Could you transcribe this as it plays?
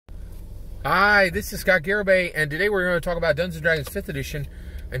Hi, this is Scott Garibay, and today we're going to talk about Dungeons & Dragons 5th Edition,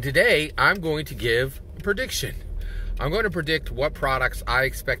 and today I'm going to give a prediction. I'm going to predict what products I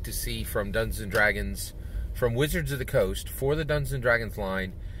expect to see from Dungeons & Dragons, from Wizards of the Coast, for the Dungeons & Dragons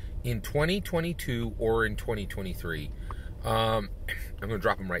line in 2022 or in 2023. I'm going to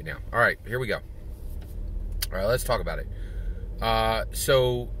drop them right now. All right, here we go. All right, let's talk about it.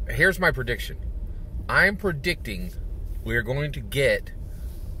 So here's my prediction. I'm predicting we're going to get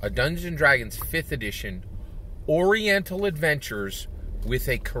a Dungeons & Dragons 5th Edition Oriental Adventures with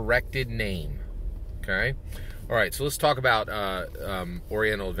a corrected name. Okay? Alright, so let's talk about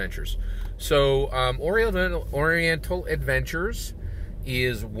Oriental Adventures. So, Oriental Adventures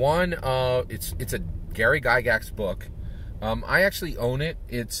is one of... It's a Gary Gygax book. I actually own it.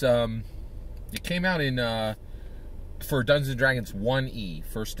 It came out in... for Dungeons & Dragons 1E,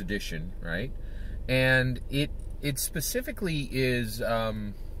 first edition, right? And it specifically is...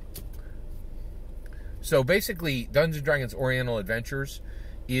 So basically, Dungeons & Dragons Oriental Adventures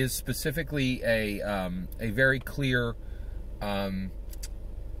is specifically a very clear Gary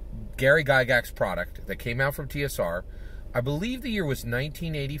Gygax product that came out from TSR. I believe the year was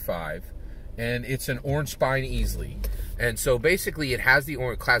 1985, and it's an Orange Spine Easily. And so basically, it has the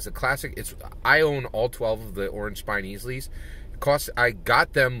classic. I own all 12 of the Orange Spine Easilies. I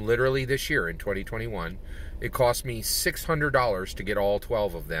got them literally this year in 2021. It cost me $600 to get all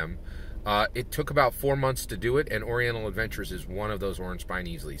 12 of them. It took about 4 months to do it, and Oriental Adventures is one of those Orange Spine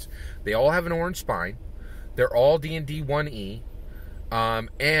Easilies. They all have an orange spine. They're all D&D 1E,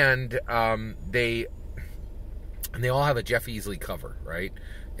 and they all have a Jeff Easley cover, right?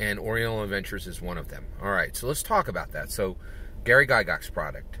 And Oriental Adventures is one of them. All right, so let's talk about that. So, Gary Gygax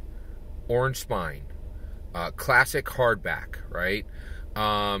product, orange spine, classic hardback, right?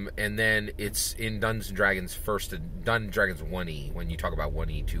 And then it's in Dungeons & Dragons Dungeons & Dragons 1E, when you talk about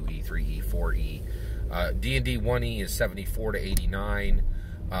 1E, 2E, 3E, 4E. D&D 1E is 74 to 89.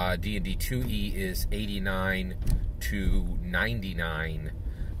 D&D 2E is 89 to 99.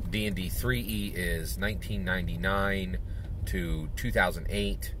 D&D 3E is 1999 to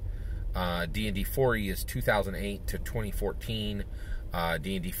 2008. D&D 4E is 2008 to 2014.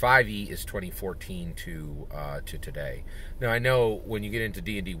 D&D 5E is 2014 to today. Now, I know when you get into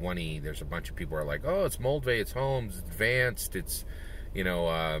D&D 1E, there's a bunch of people who are like, oh, it's Moldvay, it's Holmes, it's Advanced, it's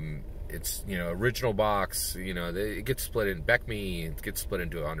original box, it gets split in BECME, it gets split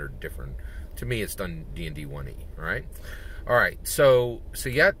into 100 different. To me, it's done D&D 1E, all right, so it's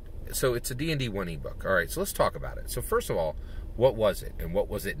a D&D 1E book. All right, so let's talk about it. So first of all, what was it and what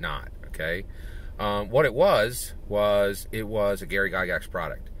was it not, okay? What it was a Gary Gygax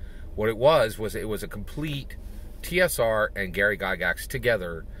product. What it was a complete TSR and Gary Gygax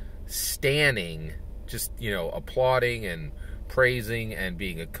together, standing, just, applauding and praising and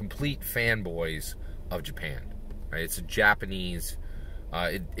being a complete fanboys of Japan. Right? It's a Japanese,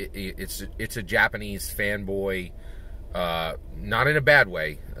 it's a Japanese fanboy, not in a bad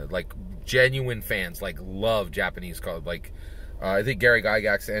way, like genuine fans, like love Japanese culture, like. I think Gary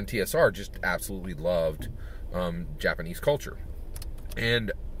Gygax and TSR just absolutely loved Japanese culture.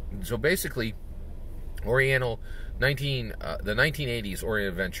 And so basically, the 1980s Oriental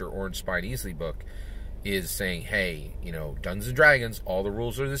Adventure Orange Spine Easily book is saying, hey, Dungeons & Dragons, all the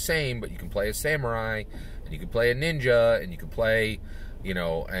rules are the same, but you can play a samurai, and you can play a ninja, and you can play,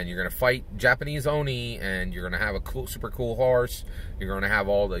 and you're going to fight Japanese Oni, and you're going to have a super cool horse, you're going to have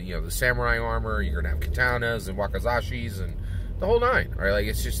all the, the samurai armor, you're going to have katanas and wakazashis, and the whole nine, right? Like,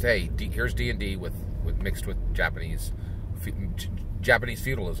 it's just, hey, here's D&D with mixed with Japanese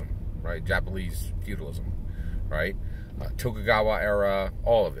feudalism, right? Japanese feudalism, right? Tokugawa era,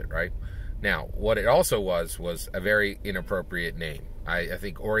 all of it, right? Now, what it also was a very inappropriate name. I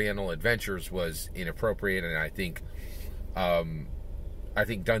think Oriental Adventures was inappropriate, and I think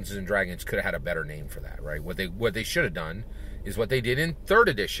Dungeons & Dragons could have had a better name for that, right? What they should have done is what they did in 3rd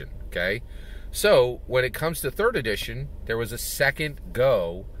edition, okay? So, when it comes to 3rd edition, there was a second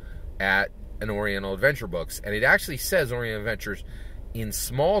go at an Oriental Adventure books, and it actually says Oriental Adventures in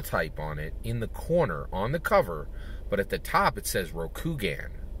small type on it, in the corner, on the cover, but at the top it says Rokugan,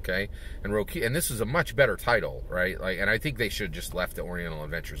 okay? And this is a much better title, right? And I think they should have just left the Oriental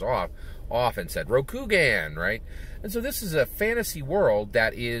Adventures off and said Rokugan, right? And so this is a fantasy world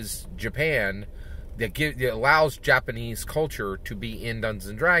that is Japan, that allows Japanese culture to be in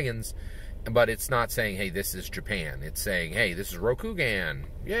Dungeons & Dragons, but it's not saying, hey, this is Japan. It's saying, hey, this is Rokugan.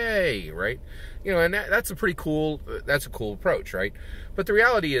 Yay, right? And that's a pretty cool, that's a cool approach, right? But the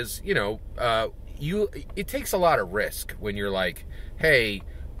reality is, it takes a lot of risk when you're like, hey,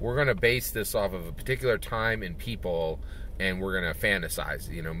 we're going to base this off of a particular time and people, and we're going to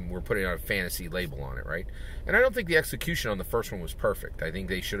fantasize. You know, we're putting a fantasy label on it, right? And I don't think the execution on the first one was perfect. I think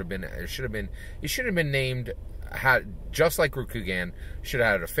they should have been. It should have been named. Just like Rokugan, should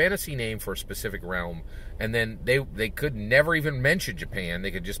have had a fantasy name for a specific realm, and then they could never even mention Japan.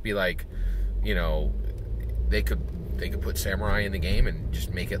 They could just be like, you know, they could put samurai in the game and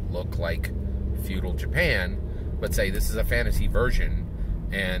just make it look like feudal Japan, but say this is a fantasy version,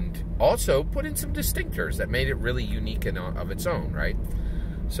 and also put in some distinctors that made it really unique and of its own, right?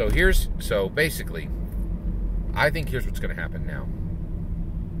 So basically, I think here's what's going to happen now.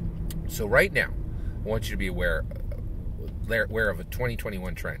 So right now, I want you to be aware of a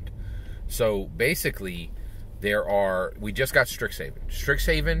 2021 trend. So basically, we just got Strixhaven.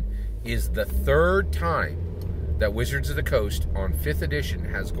 Strixhaven is the third time that Wizards of the Coast on 5th edition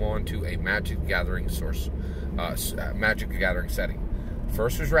has gone to a Magic the Gathering Magic the Gathering setting.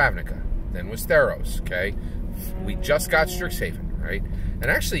 First was Ravnica, then was Theros, okay? We just got Strixhaven, right? And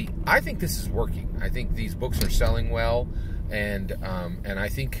actually, I think this is working. I think these books are selling well, and I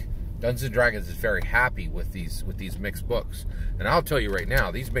think Dungeons & Dragons is very happy with these mixed books. And I'll tell you right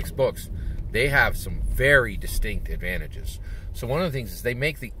now, these mixed books, they have some very distinct advantages. So one of the things is they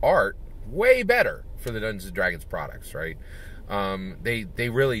make the art way better for the Dungeons & Dragons products, right? They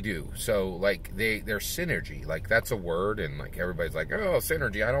really do. So, like, their synergy, like, that's a word, and, like, everybody's like, oh,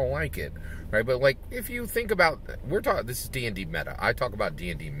 synergy, I don't like it, right? But, like, if you think about, this is D&D meta. I talk about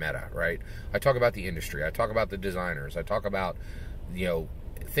D&D meta, right? I talk about the industry. I talk about the designers. I talk about, you know,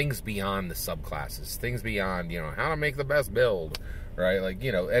 things beyond the subclasses, things beyond, you know, how to make the best build, right? Like,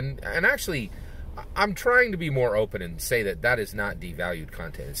 you know, and actually, I'm trying to be more open and say that is not devalued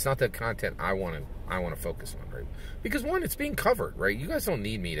content. It's not the content I want to focus on, right? Because one, it's being covered, right? You guys don't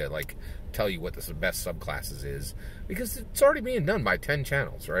need me to, like, tell you what the best subclasses is, because it's already being done by 10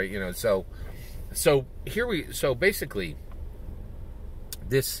 channels, right? You know, so basically,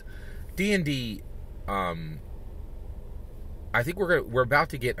 this D&D, I think we're about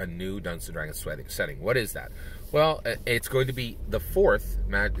to get a new Dungeons & Dragons setting. What is that? Well, it's going to be the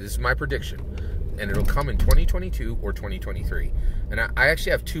 4th. This is my prediction, and it'll come in 2022 or 2023. And I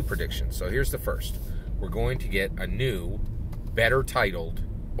actually have 2 predictions. So here's the first: we're going to get a new, better titled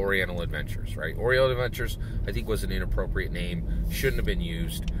Oriental Adventures. Right? Oriental Adventures, I think, was an inappropriate name. Shouldn't have been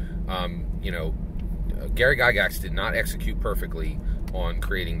used. You know, Gary Gygax did not execute perfectly on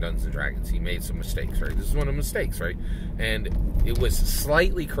creating Dungeons & Dragons. He made some mistakes, right? This is one of the mistakes, right? And it was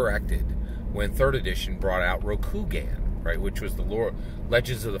slightly corrected when 3rd edition brought out Rokugan, right? Which was the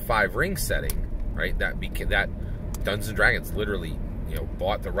Legends of the Five Rings setting, right? That Dungeons & Dragons literally, you know,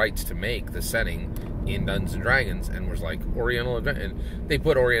 bought the rights to make the setting in Dungeons & Dragons, and was like Oriental Adventure, and they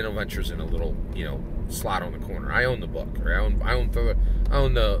put Oriental Adventures in a little, you know, slot on the corner. I own the book, right? I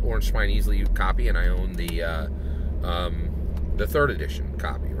own the Orange Spine Easily copy, and I own the 3rd edition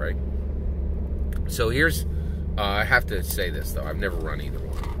copy, right? So here's, I have to say this though, I've never run either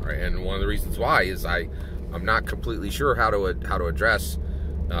one, right? And one of the reasons why is I'm not completely sure how to address,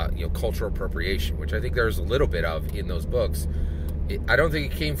 you know, cultural appropriation, which I think there's a little bit of in those books. I don't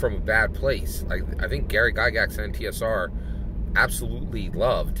think it came from a bad place. Like, I think Gary Gygax and TSR absolutely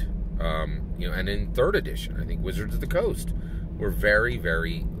loved, you know, and in 3rd edition, I think Wizards of the Coast were very,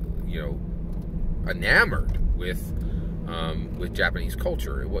 very, you know, enamored with Japanese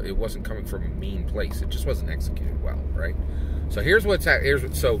culture. It wasn't coming from a mean place. It just wasn't executed well, right? So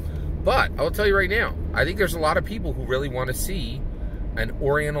but I'll tell you right now, I think there's a lot of people who really want to see an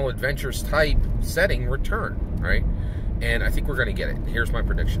Oriental Adventures type setting return, right? And I think we're going to get it. Here's my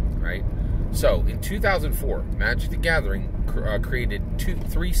prediction, right? So in 2004, Magic the Gathering created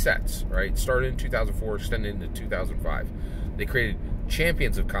 3 sets, right? Started in 2004, extended into 2005. They created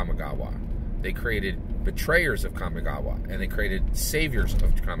Champions of Kamigawa. They created Betrayers of Kamigawa, and they created Saviors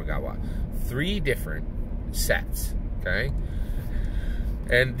of Kamigawa. 3 different sets, okay?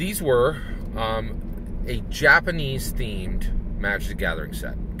 And these were a Japanese-themed Magic the Gathering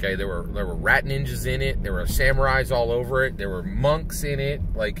set, okay? There were rat ninjas in it. There were samurais all over it. There were monks in it,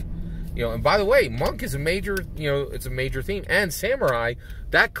 like, you know. And by the way, monk is a major, you know, it's a major theme. And samurai,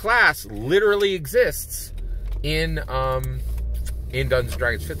 that class literally exists in Dungeons &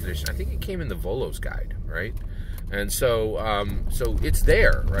 Dragons 5th edition. I think it came in the Volo's guide, right? And so it's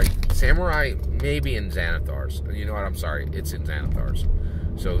there, right? Samurai maybe in Xanathar's. You know what? I'm sorry, it's in Xanathar's.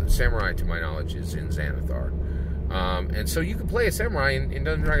 So Samurai, to my knowledge, is in Xanathar. And so you can play a samurai in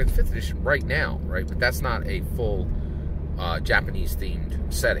Dungeons & Dragons 5th edition right now, right? But that's not a full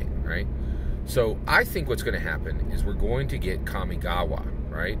Japanese-themed setting, right? So I think what's going to happen is we're going to get Kamigawa,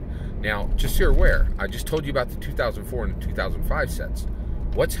 right? Now, just so you're aware, I just told you about the 2004 and 2005 sets.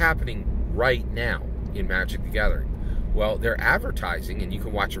 What's happening right now in Magic the Gathering? Well, they're advertising, and you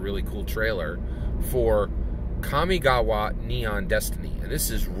can watch a really cool trailer for Kamigawa Neon Destiny, and this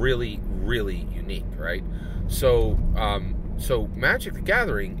is really, really unique, right? So, so Magic the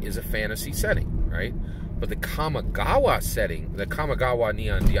Gathering is a fantasy setting, right? But the Kamigawa setting, the Kamigawa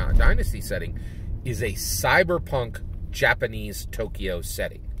Neon Dynasty setting, is a cyberpunk Japanese Tokyo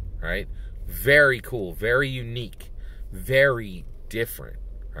setting, right? Very cool, very unique, very different,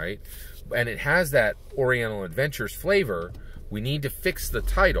 right? And it has that Oriental Adventures flavor. We need to fix the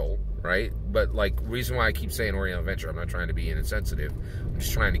title, right? But like, reason why I keep saying Oriental Adventure, I'm not trying to be insensitive. I'm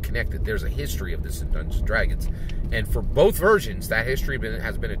just trying to connect it. There's a history of this in Dungeons and Dragons, and for both versions, that history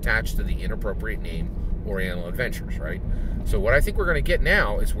has been attached to the inappropriate name Oriental Adventures, right? So what I think we're going to get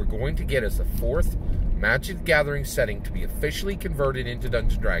now is we're going to get as the fourth Magic the Gathering setting to be officially converted into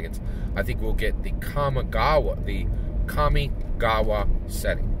Dungeons and Dragons. I think we'll get the Kamigawa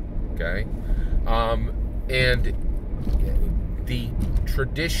setting, okay? And the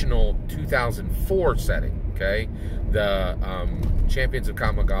traditional 2004 setting, okay? The Champions of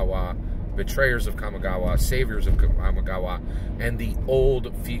Kamigawa, Betrayers of Kamigawa, Saviors of Kamigawa, and the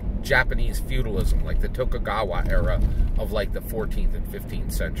old Japanese feudalism, like the Tokugawa era of like the 14th and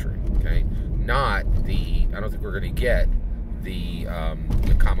 15th century, okay? Not the, I don't think we're going to get the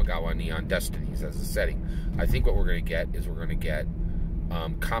Kamigawa Neon Destinies as a setting. I think what we're going to get is we're going to get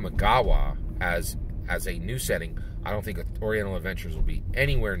Kamigawa as a new setting. I don't think Oriental Adventures will be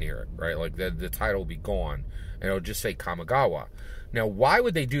anywhere near it, right? Like the title will be gone, and it'll just say Kamigawa. Now, why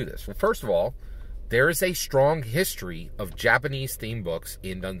would they do this? Well, first of all, there is a strong history of Japanese theme books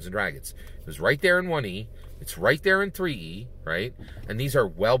in Dungeons & Dragons. It was right there in 1E. It's right there in 3E, right? And these are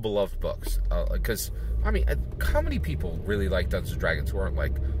well-beloved books. Because, I mean, how many people really like Dungeons & Dragons who aren't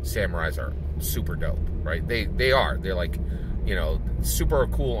like, samurais are super dope, right? They are. They're like, you know, super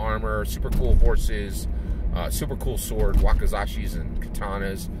cool armor, super cool horses, super cool sword, wakazashis and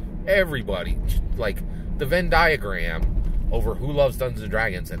katanas. Everybody, like, the Venn diagram over who loves Dungeons &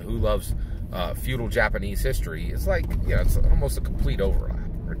 Dragons and who loves feudal Japanese history is like, you know, it's almost a complete overlap.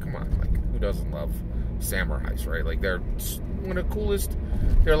 Right? Come on, like, who doesn't love samurais, right? Like, they're one of the coolest.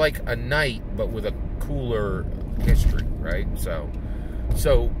 They're like a knight, but with a cooler history, right? So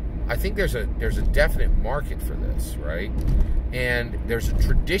I think there's a definite market for this, right? And there's a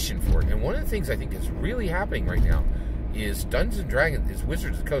tradition for it. And one of the things I think is really happening right now is Dungeons & Dragons, is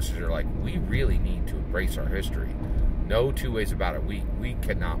Wizards of the Coast are like, we really need to embrace our history. No two ways about it. We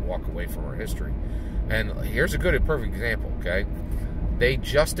cannot walk away from our history. And here's a good and perfect example, okay? They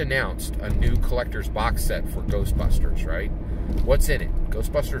just announced a new collector's box set for Ghostbusters, right? What's in it?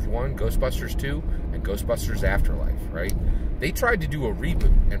 Ghostbusters 1, Ghostbusters 2, and Ghostbusters Afterlife, right? They tried to do a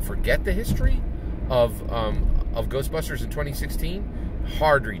reboot and forget the history of Ghostbusters in 2016.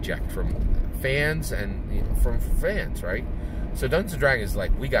 Hard reject from fans and, you know, from fans, right? So Dungeons & Dragons is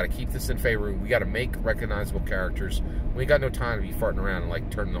like, we got to keep this in favor. We got to make recognizable characters. We got no time to be farting around and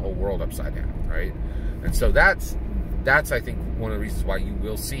like turning the whole world upside down, right? And so that's I think one of the reasons why you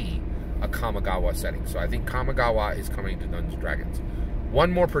will see a Kamigawa setting. So I think Kamigawa is coming to Dungeons & Dragons.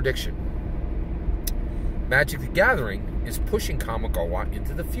 One more prediction. Magic the Gathering is pushing Kamigawa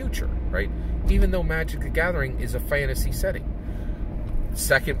into the future, right? Even though Magic the Gathering is a fantasy setting.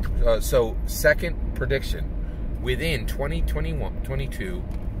 Second prediction. Within 2021, 22,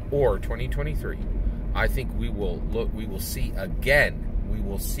 or 2023, I think we will see again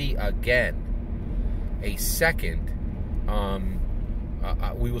a second.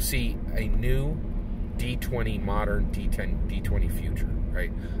 We will see a new D20 modern, D10, D20 future.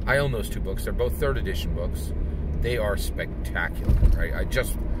 Right? I own those two books. They're both 3rd edition books. They are spectacular. Right? I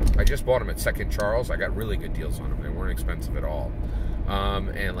just bought them at Second Charles. I got really good deals on them. They weren't expensive at all.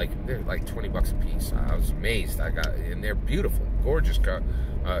 And like they're like $20 a piece. I was amazed. And they're beautiful, gorgeous.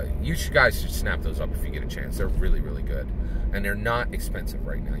 You guys should snap those up if you get a chance. They're really, really good, and they're not expensive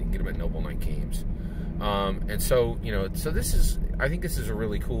right now. You can get them at Noble Knight Games. And so, you know, so this is, I think this is a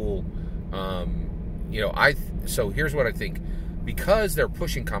really cool, you know, so here's what I think. Because they're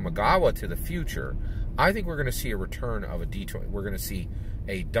pushing Kamigawa to the future, I think we're going to see a return of a D20. We're going to see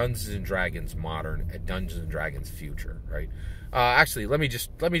a Dungeons & Dragons modern, a Dungeons & Dragons future, right? Actually, let me just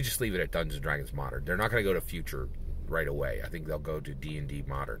leave it at Dungeons & Dragons modern. They're not going to go to future right away. I think they'll go to D&D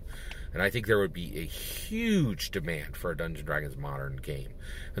modern. And I think there would be a huge demand for a Dungeons & Dragons modern game.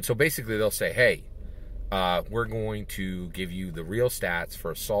 And so basically they'll say, hey, we're going to give you the real stats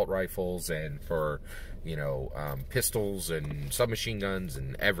for assault rifles and for, you know, pistols and submachine guns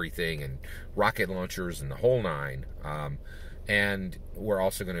and everything, and rocket launchers and the whole nine. And we're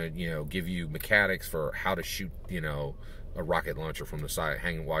also going to, you know, give you mechanics for how to shoot, you know, a rocket launcher from the side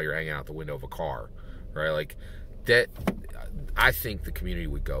while you're hanging out the window of a car, right? Like, that I think the community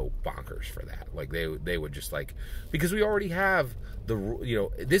would go bonkers for that. Like they would just like, because we already have the, you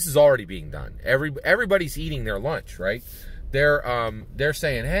know, this is already being done. Everybody's eating their lunch, right? They're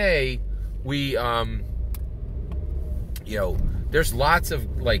saying, hey, we you know, there's lots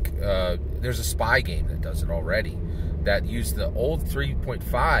of like there's a spy game that does it already, that used the old 3.5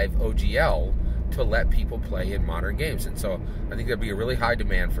 OGL to let people play in modern games. And so I think there'd be a really high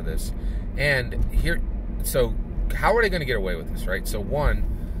demand for this. And here, so how are they going to get away with this, right? So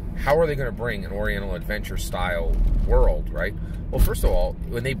one, how are they going to bring an Oriental adventure style world, right? Well, first of all,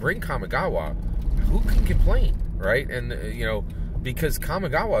 when they bring Kamigawa, who can complain, right? And you know, because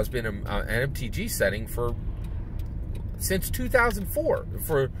Kamigawa has been an MTG setting since 2004,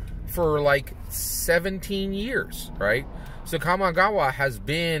 for like 17 years, right? So Kamigawa has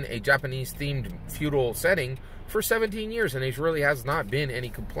been a Japanese themed feudal setting for 17 years, and there really has not been any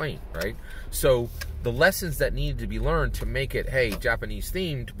complaint, right? So the lessons that need to be learned to make it, hey, Japanese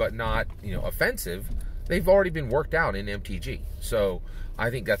themed but not, you know, offensive, they've already been worked out in MTG. So I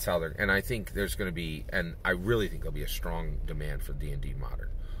think that's how they're, and I think there's going to be, and I really think there'll be a strong demand for D&D Modern.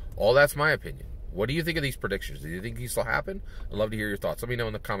 All that's my opinion. What do you think of these predictions? Do you think these will happen? I'd love to hear your thoughts. Let me know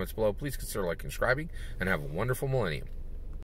in the comments below. Please consider liking and subscribing, and have a wonderful millennium.